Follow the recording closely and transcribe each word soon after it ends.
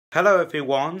Hello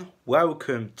everyone,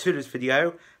 welcome to this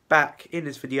video. Back in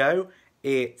this video,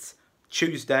 it's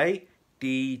Tuesday,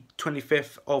 the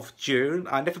 25th of June.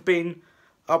 I've never been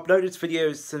uploaded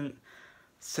videos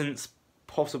since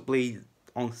possibly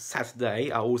on Saturday.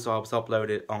 I was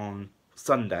uploaded on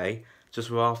Sunday,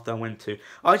 just after I went to.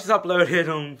 I just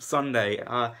uploaded on Sunday.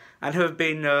 I never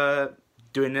been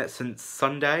doing it since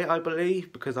Sunday, I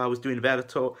believe, because I was doing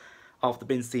Bellator after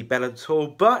being to see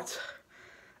Bellator, but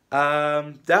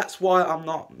that's why I'm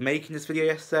not making this video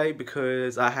yesterday,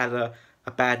 because I had a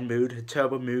bad mood, a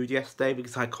terrible mood yesterday,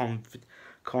 because I can't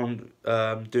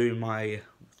do my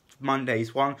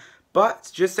Monday's one.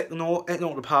 But just ignore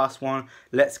the past one.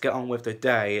 Let's get on with the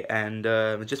day, and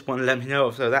just want to let me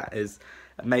know. So that is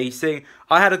amazing.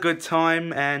 I had a good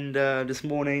time, and this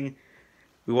morning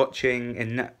we're watching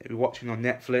on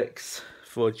Netflix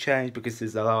for a change, because this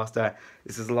is the last day.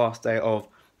 This is the last day of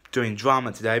doing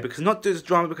drama today, because not just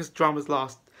drama, because drama's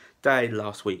last day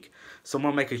last week. So I'm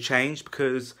gonna make a change,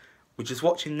 because we're just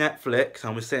watching Netflix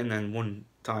and we're sitting there one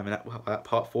time in that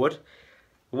part forward,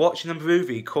 we're watching a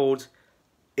movie called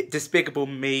Despicable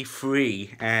Me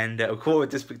 3, and we call it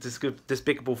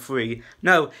Despicable 3.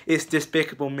 No, it's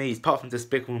Despicable Me. It's part from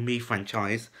Despicable Me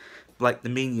franchise, like the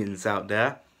Minions out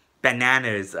there.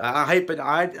 Bananas.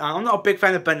 I'm not a big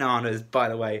fan of bananas, by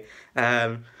the way.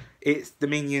 It's the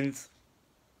Minions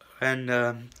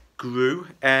and Gru,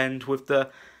 and with the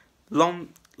long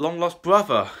lost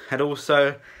brother, and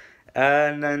also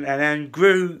and then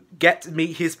Gru get to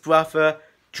meet his brother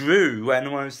Drew. And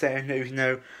I'm saying,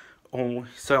 on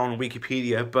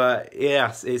Wikipedia, but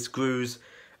yes, it's Gru's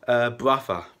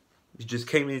brother. He just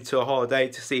came into a holiday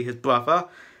to see his brother,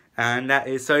 and that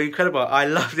is so incredible. I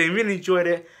loved it, really enjoyed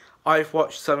it. I've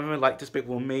watched some of them, like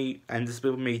Despicable Me and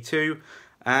Despicable Me 2,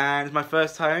 and it's my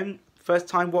first time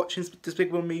watching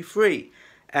Despicable Me 3.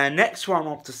 And next one I'm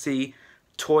off to see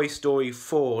Toy Story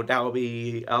 4. I'll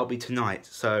be tonight.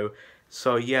 So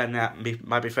yeah, now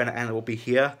my big friend Anna will be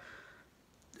here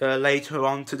later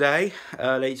on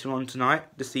tonight,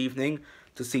 this evening,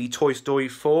 to see Toy Story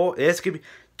 4. It's gonna be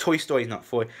Toy Story, not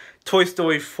 4. Toy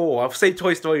Story 4. I'll say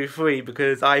Toy Story 3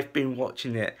 because I've been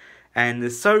watching it, and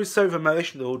it's so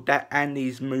emotional that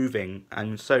Andy's moving,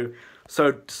 and so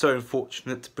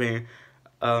unfortunate to bring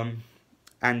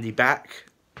Andy back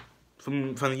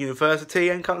from the university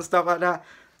and kind of stuff like that,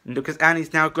 and because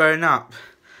Andy's now grown up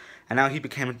and now he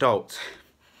became adult.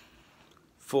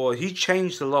 He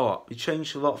changed a lot. He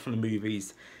changed a lot from the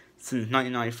movies since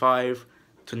 1995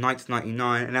 to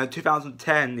 1999, and now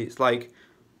 2010 it's like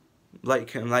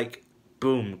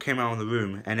boom, came out of the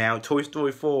room. And now Toy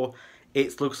Story 4,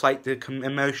 it looks like the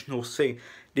emotional scene.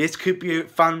 This could be a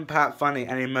funny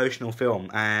and emotional film,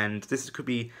 and this could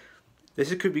be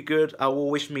good. I will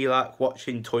wish me luck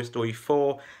watching Toy Story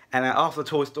 4, and after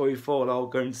Toy Story 4, I'll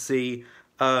go and see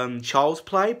Child's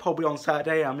Play, probably on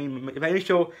Saturday. I mean, maybe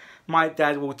sure my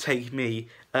dad will take me.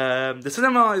 The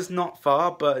cinema is not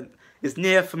far, but it's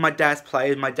near from my dad's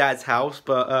place, my dad's house.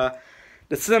 But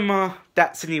the cinema,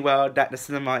 that's Cineworld, the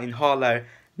cinema in Harlow,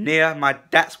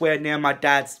 that's where my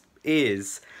dad's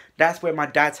is. That's where my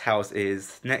dad's house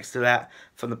is. Next to that,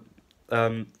 from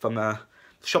the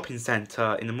shopping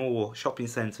centre in the mall, shopping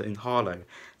centre in Harlow.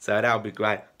 So that'll be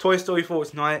great. Toy Story 4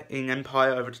 tonight in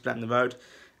Empire over to down the road,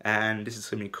 and this is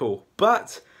gonna be cool.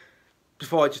 But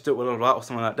before I just do it or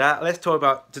something like that, let's talk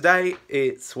about today.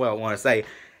 It's, well, I want to say,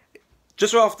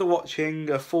 just after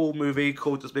watching a full movie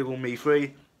called Despicable Me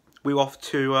 3, we were off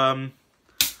to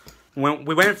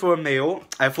we went for a meal.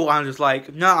 I thought, I was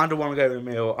like, no, I don't want to go to a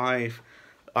meal.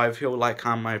 I feel like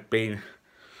I might have been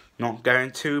not going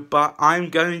to, but I'm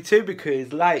going to,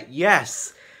 because, like,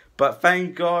 yes, but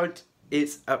thank God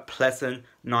it's a pleasant,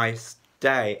 nice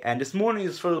day. And this morning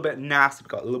is a little bit nasty. We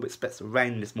got a little bit spits of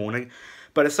rain this morning,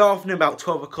 but this afternoon about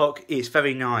 12 o'clock it's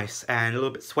very nice and a little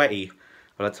bit sweaty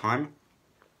all the time.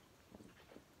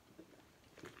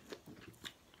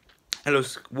 It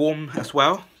looks warm as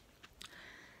well.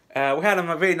 We had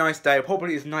a very nice day.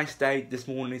 Probably it's a nice day this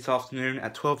morning, this afternoon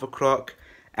at 12 o'clock,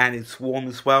 and it's warm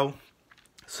as well.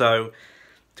 So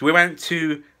we went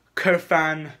to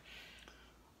Kervan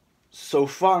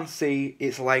Sofrasi.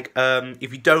 It's like,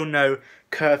 if you don't know,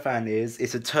 Kervan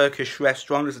it's a Turkish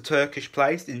restaurant. It's a Turkish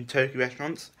place in Turkey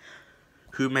restaurants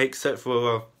who makes it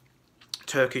for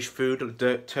Turkish food, or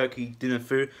Turkey dinner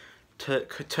food,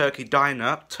 Turkey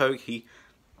diner, Turkey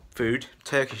food,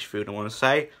 Turkish food, I want to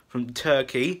say, from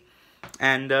Turkey.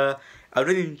 And I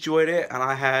really enjoyed it, and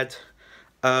I had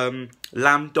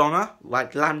lamb doner,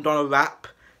 wrap,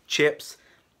 chips,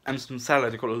 and some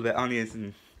salad. I got a little bit of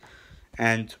onions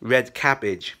and red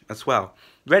cabbage as well.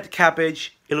 Red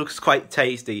cabbage, it looks quite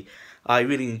tasty. I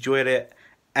really enjoyed it,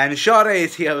 And Sade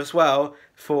is here as well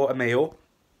for a meal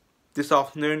this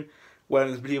afternoon. Well,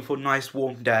 it's a beautiful, nice,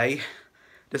 warm day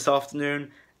this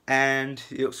afternoon, and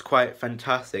it looks quite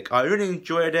fantastic. I really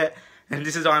enjoyed it, and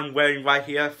this is what I'm wearing right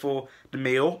here for the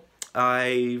meal.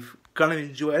 I've kind of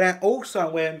enjoyed it. Also,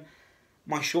 I'm wearing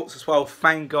my shorts as well.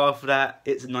 Thank God for that.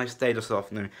 It's a nice day this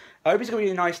afternoon. I hope it's going to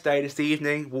be a nice day this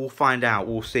evening. We'll find out.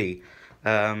 We'll see.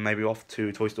 Maybe off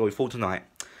to Toy Story 4 tonight.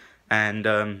 And,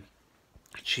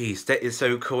 jeez, that is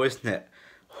so cool, isn't it?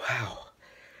 Wow.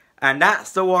 And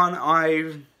that's the one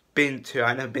I've been to.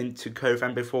 I've never been to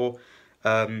Kervan before.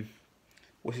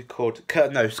 What's it called?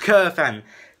 Kervan.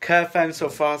 Kervan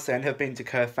Sofrasi. I've never been to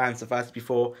Kervan Sofrasi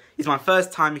before. It's my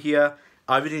first time here.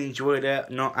 I really enjoyed it.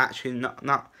 Not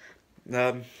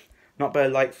very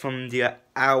like from the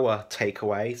hour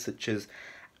takeaway, such as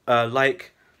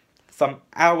like some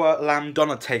hour lamb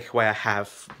doner takeaway I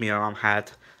have. My mum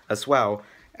had as well,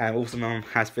 and also my mum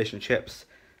has fish and chips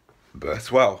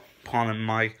as well. Pardon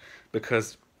my,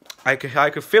 because I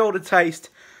could feel the taste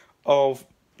of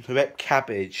the red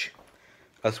cabbage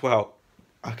as well.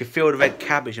 I could feel the red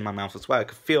cabbage in my mouth as well. I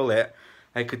could feel it.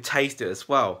 I could taste it as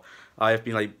well. I've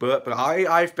been like, but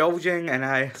I've Belgian, and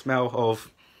I smell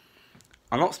of.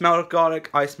 I'm not smell of garlic.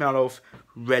 I smell of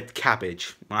red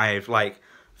cabbage. I've like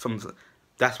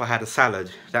that's why I had a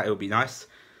salad. That would be nice.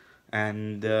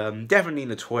 And definitely in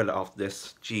the toilet after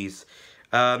this. Jeez.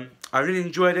 I really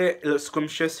enjoyed it. It looks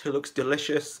scrumptious. It looks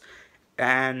delicious.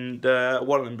 And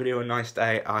what a really nice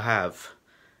day I have.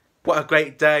 What a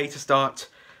great day to start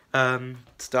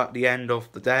the end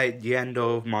of the day, the end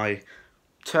of my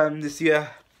term this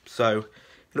year. So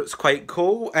it looks quite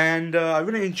cool, and I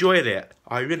really enjoyed it.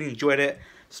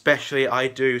 Especially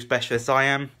as I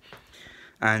am,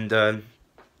 and it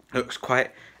looks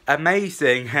quite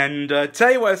amazing. And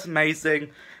tell you what's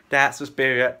amazing, that's the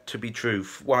spirit to be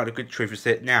truth. One of the good truth is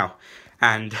it now.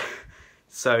 And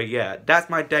so yeah, that's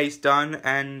my day's done,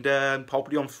 and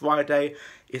probably on Friday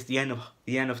is the end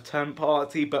of term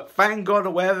party. But thank God the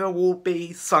weather will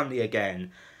be sunny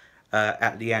again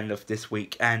at the end of this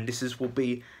week, and will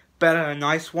be better and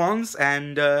nice ones,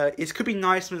 and it could be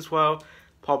nice as well.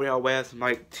 Probably I'll wear some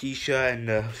like t-shirt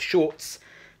and shorts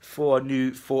for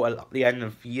the end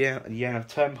of year, the end of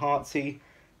term party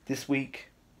this week.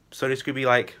 So this could be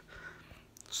our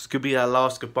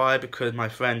last goodbye, because my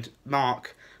friend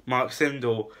Mark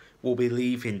Sindel will be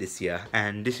leaving this year,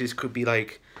 and could be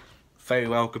like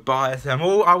farewell goodbye. So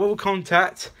I will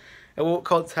contact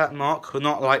Mark,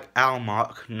 not like our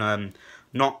Mark,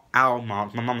 not our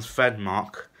Mark, my mum's friend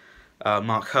Mark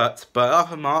Hurt, but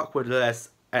other Mark with less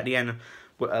at the end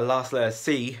with a last letter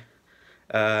C,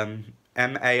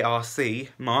 M-A-R-C.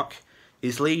 Mark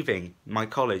is leaving my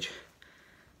college,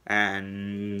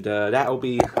 and that'll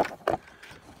be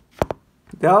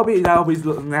so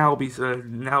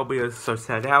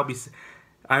sad.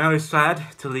 I know it's sad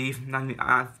to leave.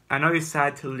 I know it's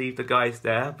sad to leave the guys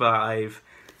there, but I've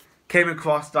came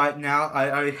across right now.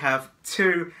 I only have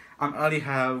two. I only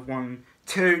have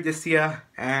two this year,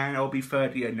 and I'll be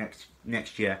third year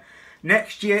next year.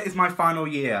 Next year is my final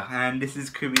year, and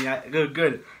could be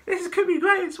good. Could be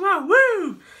great as well.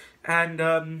 Woo! And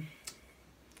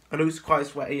it looks quite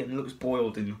sweaty, and it looks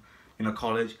boiled in a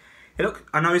college.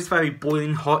 I know it's very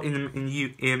boiling hot I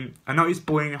know it's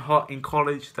boiling hot in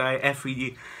college today.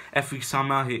 Every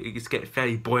summer it gets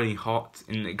very boiling hot,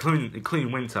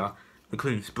 including winter,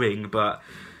 including spring. But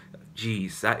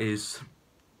geez, that is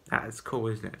cool,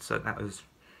 isn't it? So that was.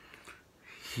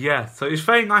 Yeah, so it's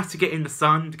very nice to get in the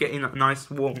sun, to get in a nice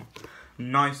warm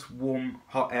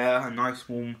hot air, a nice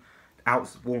warm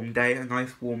day, a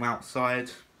nice warm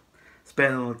outside.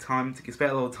 Spend a little time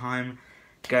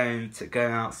going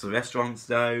out to the restaurants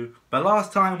though. But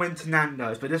last time I went to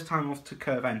Nando's, but this time off to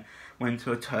Kervan, went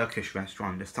to a Turkish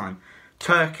restaurant this time.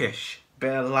 Turkish,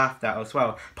 bit of laughed at as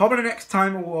well. Probably the next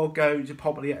time I will go to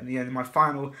probably at the end of my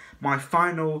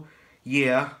final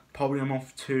year. Probably I'm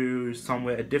off to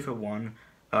somewhere a different one.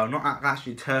 Not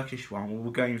actually a Turkish one.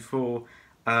 We're going for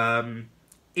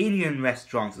Indian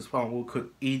restaurants as well. We'll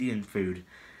cook Indian food,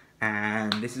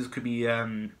 and could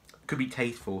be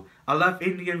tasteful. I love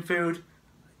Indian food,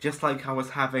 just like I was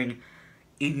having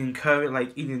Indian curry,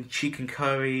 like Indian chicken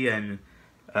curry and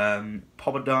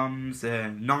papadums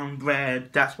and naan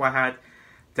bread. That's where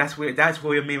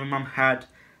me and my mum had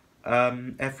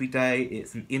every day.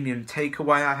 It's an Indian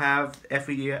takeaway I have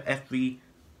every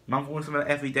month, or something,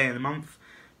 every day in the month.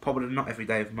 Probably not every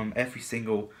day of the month, every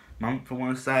single month I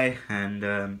want to say, and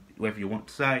whatever you want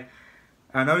to say.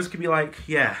 And those could be like,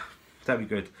 yeah, that'd be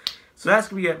good. So that's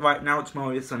going to be it right now.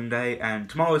 Tomorrow is Sunday, and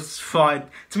tomorrow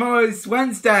is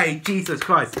Wednesday. Jesus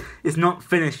Christ, it's not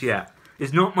finished yet.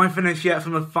 It's not my finish yet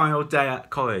from the final day at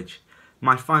college.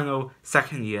 My final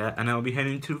second year, and I'll be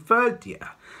heading to third year.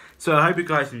 So I hope you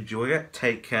guys enjoy it.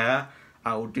 Take care.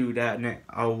 I will do that next.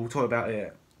 I will talk about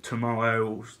it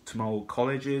tomorrow. Tomorrow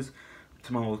college,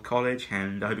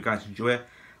 and I hope you guys enjoy it.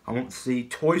 I want to see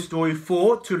Toy Story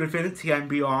 4 to Infinity and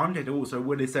Beyond. And also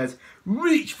when it says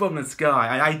reach from the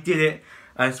sky. I did it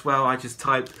as well. I just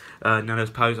typed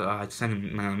Nano's post. I sent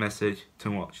him a message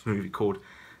to watch a movie called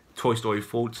Toy Story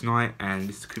 4 tonight. And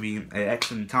this could be an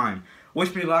excellent time.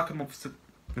 Wish me luck on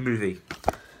the movie.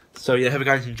 So yeah, hope you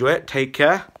guys enjoy it. Take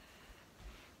care.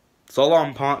 So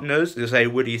long, partners, as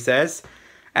Woody says.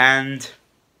 And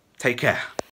take care.